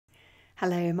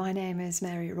Hello, my name is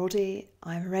Mary Roddy.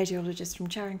 I'm a radiologist from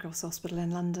Charing Cross Hospital in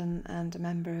London and a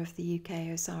member of the UK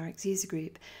OsiriX user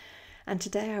group. And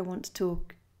today I want to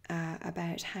talk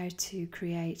about how to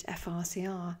create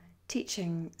FRCR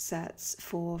teaching sets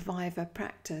for Viva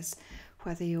practice,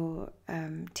 whether you're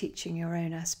teaching your own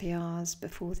SPRs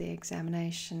before the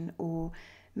examination, or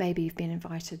maybe you've been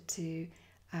invited to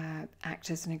act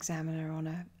as an examiner on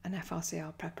an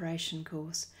FRCR preparation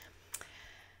course.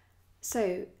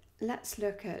 So let's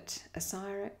look at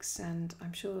OsiriX, and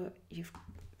I'm sure you've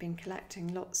been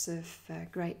collecting lots of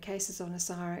great cases on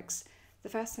OsiriX. The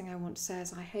first thing I want to say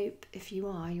is I hope if you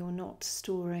are, you're not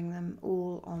storing them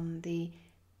all on the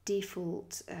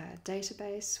default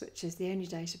database, which is the only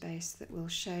database that will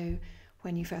show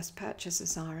when you first purchase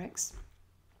OsiriX.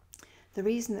 The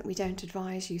reason that we don't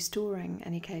advise you storing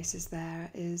any cases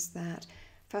there is that,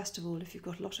 first of all, if you've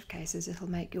got a lot of cases, it'll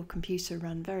make your computer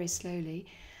run very slowly.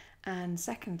 And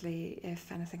secondly,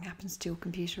 if anything happens to your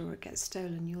computer or it gets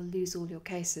stolen, you'll lose all your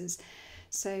cases.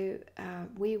 So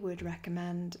we would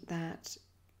recommend that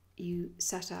you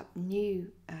set up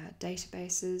new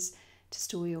databases to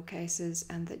store your cases,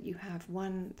 and that you have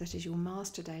one that is your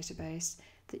master database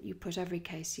that you put every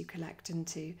case you collect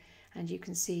into. And you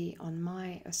can see on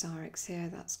my OsiriX here,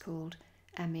 that's called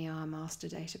MER Master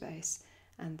Database.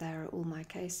 And there are all my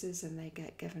cases, and they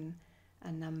get given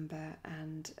a number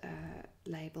and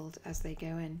labelled as they go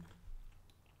in.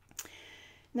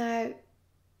 Now,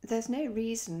 there's no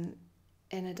reason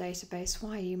in a database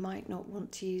why you might not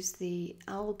want to use the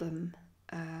album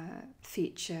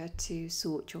feature to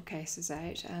sort your cases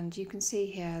out, and you can see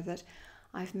here that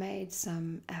I've made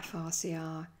some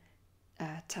FRCR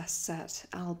test set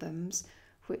albums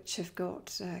which have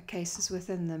got cases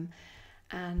within them.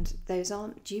 And those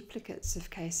aren't duplicates of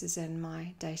cases in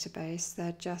my database,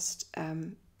 they're just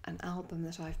an album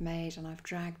that I've made, and I've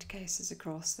dragged cases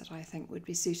across that I think would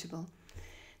be suitable.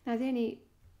 Now, the only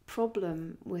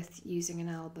problem with using an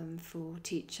album for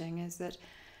teaching is that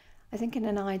I think in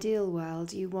an ideal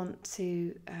world you want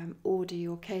to order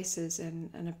your cases in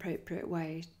an appropriate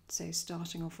way, so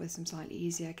starting off with some slightly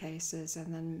easier cases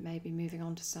and then maybe moving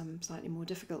on to some slightly more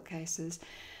difficult cases.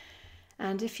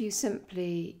 And if you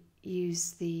simply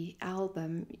use the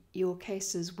album, your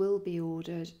cases will be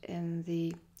ordered in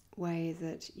the way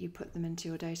that you put them into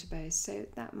your database, so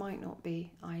that might not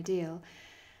be ideal.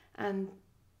 And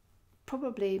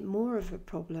probably more of a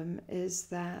problem is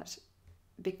that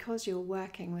because you're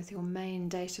working with your main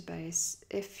database,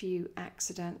 if you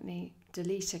accidentally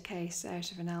delete a case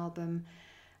out of an album,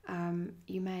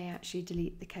 you may actually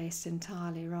delete the case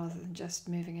entirely rather than just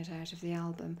moving it out of the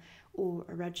album, or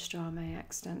a registrar may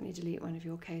accidentally delete one of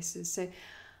your cases. So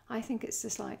I think it's a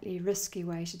slightly risky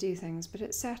way to do things, but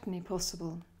it's certainly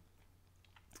possible.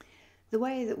 The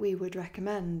way that we would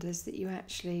recommend is that you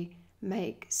actually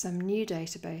make some new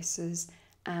databases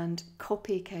and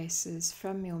copy cases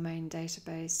from your main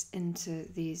database into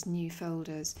these new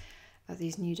folders,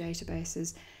 these new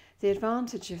databases. The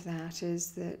advantage of that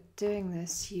is that doing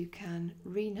this, you can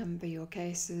renumber your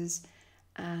cases,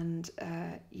 and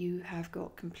you have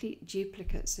got complete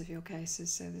duplicates of your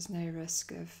cases, so there's no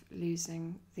risk of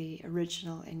losing the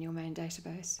original in your main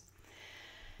database.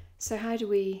 So how do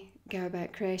we go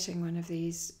about creating one of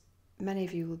these? Many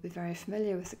of you will be very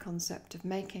familiar with the concept of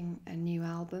making a new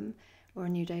album or a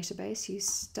new database. You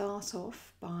start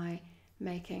off by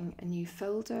making a new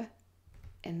folder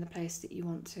in the place that you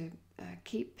want to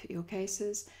keep your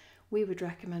cases. We would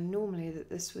recommend normally that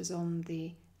this was on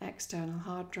the external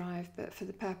hard drive, but for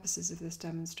the purposes of this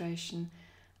demonstration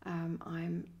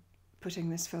I'm putting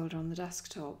this folder on the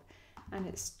desktop, and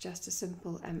it's just a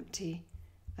simple empty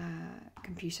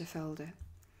computer folder.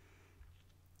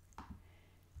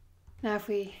 Now, if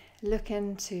we look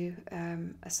into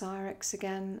OsiriX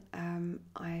again,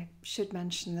 I should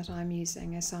mention that I'm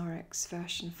using OsiriX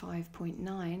version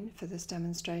 5.9 for this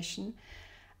demonstration.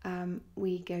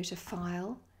 We go to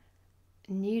File,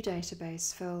 New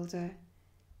Database Folder,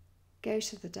 go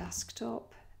to the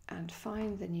desktop and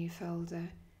find the new folder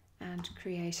and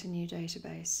create a new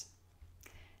database.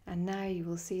 And now you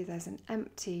will see there's an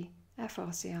empty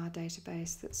FRCR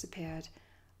database that's appeared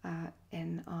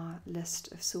in our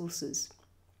list of sources.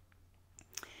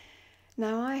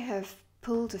 Now, I have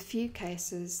pulled a few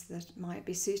cases that might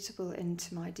be suitable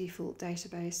into my default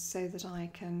database so that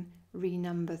I can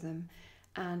renumber them.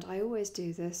 And I always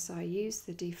do this. I use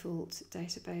the default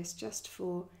database just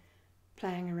for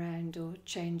playing around or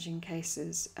changing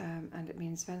cases, and it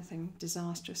means if anything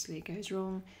disastrously goes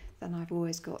wrong, then I've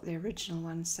always got the original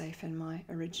one safe in my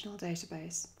original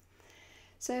database.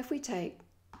 So if we take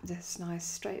this nice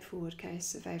straightforward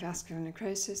case of avascular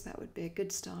necrosis, that would be a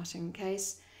good starting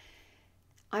case.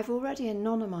 I've already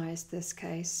anonymised this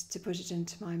case to put it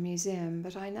into my museum,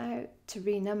 but to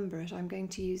renumber it, I'm going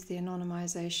to use the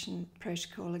anonymisation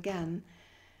protocol again.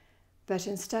 But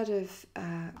instead of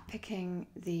picking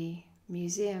the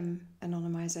museum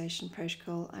anonymisation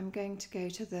protocol, I'm going to go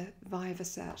to the Viva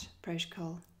set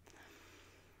protocol.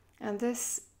 And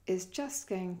this is just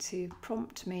going to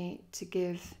prompt me to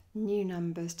give new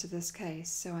numbers to this case.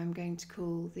 So I'm going to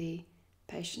call the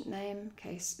patient name,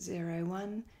 case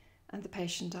 01, and the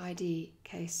patient ID,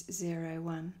 case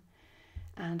 01.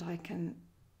 And I can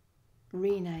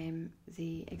rename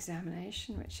the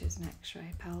examination, which is an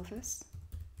X-ray pelvis.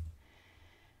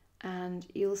 And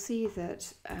you'll see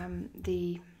that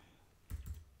the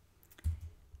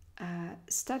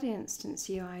study instance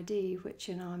UID, which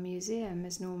in our museum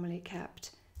is normally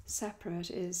kept separate,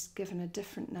 is given a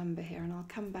different number here, and I'll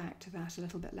come back to that a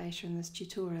little bit later in this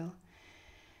tutorial.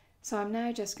 So I'm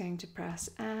now just going to press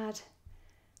add,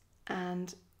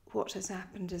 and what has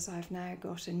happened is I've now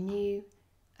got a new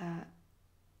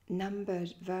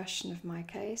numbered version of my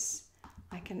case.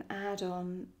 I can add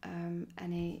on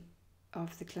any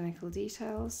of the clinical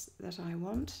details that I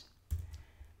want,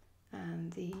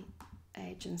 and the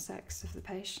age and sex of the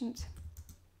patient.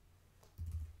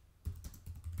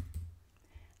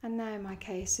 And now my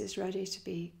case is ready to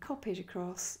be copied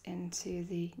across into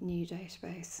the new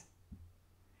database.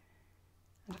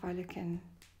 And if I look in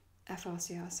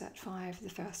FRCR set 5, the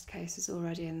first case is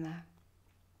already in there.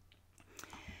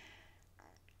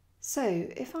 So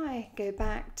if I go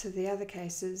back to the other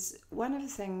cases, one of the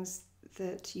things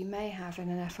that you may have in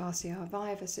an FRCR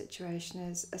Viva situation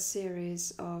is a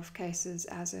series of cases,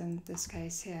 as in this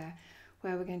case here,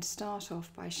 where we're going to start off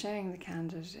by showing the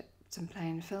candidate some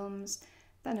plain films,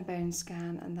 then a bone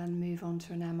scan, and then move on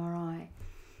to an MRI.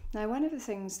 Now, one of the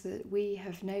things that we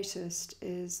have noticed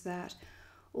is that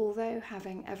although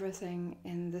having everything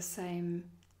in the same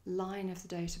line of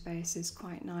the database is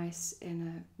quite nice in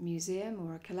a museum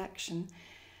or a collection,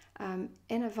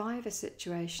 in a Viva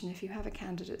situation, if you have a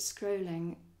candidate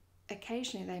scrolling,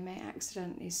 occasionally they may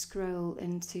accidentally scroll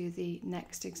into the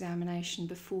next examination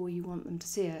before you want them to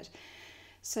see it.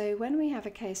 So when we have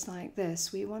a case like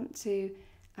this, we want to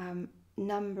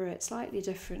number it slightly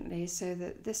differently, so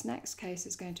that this next case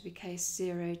is going to be case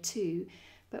 02,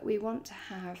 but we want to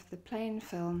have the plain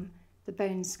film, the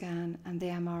bone scan, and the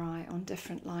MRI on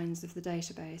different lines of the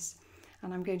database.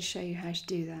 And I'm going to show you how to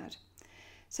do that.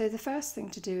 So the first thing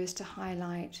to do is to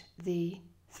highlight the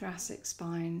thoracic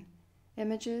spine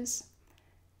images,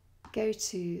 go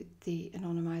to the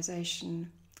anonymisation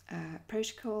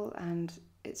protocol, and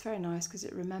it's very nice because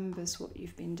it remembers what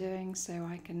you've been doing. So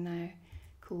I can now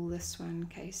call this one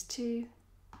case 2,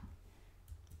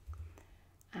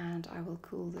 and I will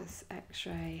call this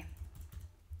X-ray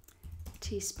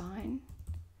T-spine.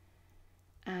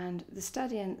 And the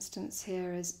study instance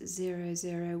here is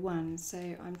 001, so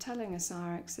I'm telling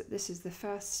OsiriX that this is the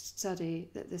first study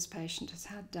that this patient has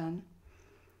had done,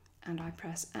 and I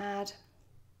press add,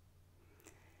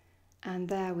 and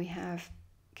there we have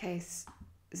case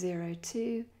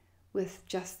 02 with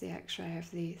just the X-ray of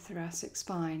the thoracic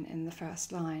spine in the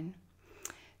first line.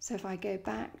 So if I go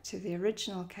back to the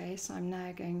original case, I'm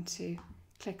now going to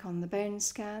click on the bone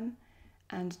scan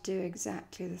and do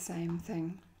exactly the same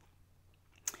thing.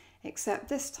 Except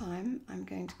this time I'm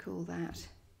going to call that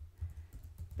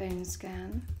bone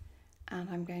scan, and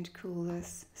I'm going to call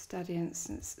this study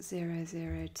instance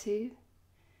 002,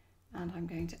 and I'm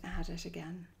going to add it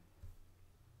again.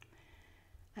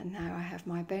 And now I have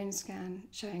my bone scan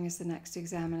showing as the next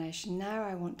examination. Now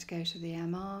I want to go to the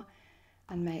MR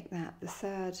and make that the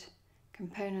third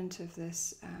component of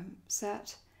this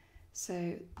set.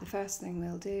 So the first thing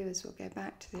we'll do is we'll go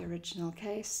back to the original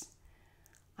case.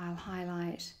 I'll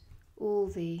highlight all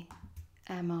the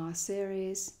MR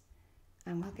series,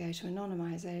 and we'll go to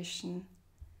anonymisation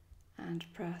and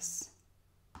press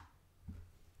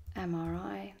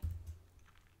MRI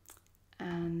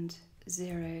and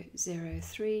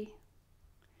 003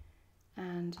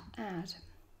 and add.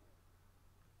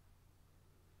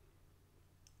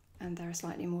 And there are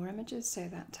slightly more images, so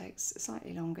that takes a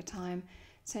slightly longer time.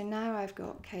 So now I've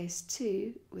got case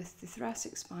 2 with the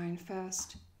thoracic spine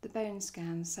first, the bone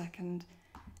scan second,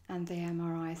 and the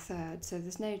MRI third. So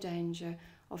there's no danger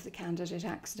of the candidate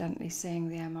accidentally seeing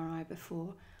the MRI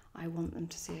before I want them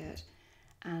to see it.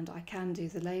 And I can do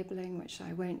the labelling, which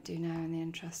I won't do now in the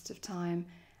interest of time,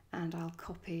 and I'll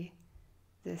copy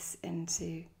this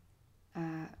into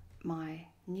my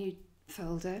new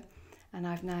folder, and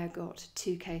I've now got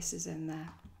 2 cases in there.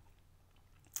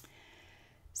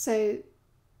 So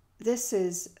this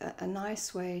is a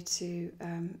nice way to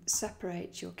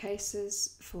separate your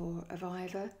cases for a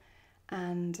Viva,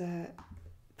 and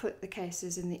put the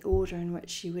cases in the order in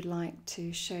which you would like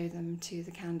to show them to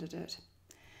the candidate.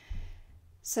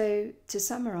 So to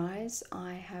summarise,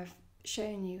 I have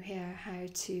shown you here how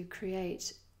to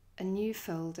create a new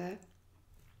folder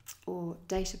or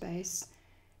database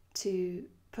to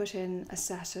put in a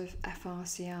set of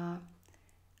FRCR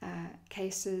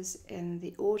cases in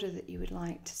the order that you would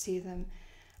like to see them,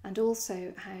 and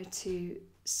also how to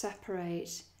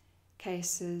separate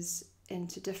cases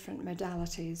into different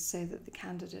modalities so that the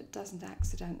candidate doesn't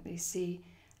accidentally see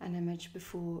an image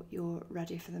before you're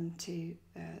ready for them to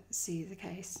see the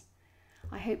case.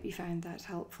 I hope you found that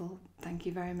helpful. Thank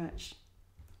you very much.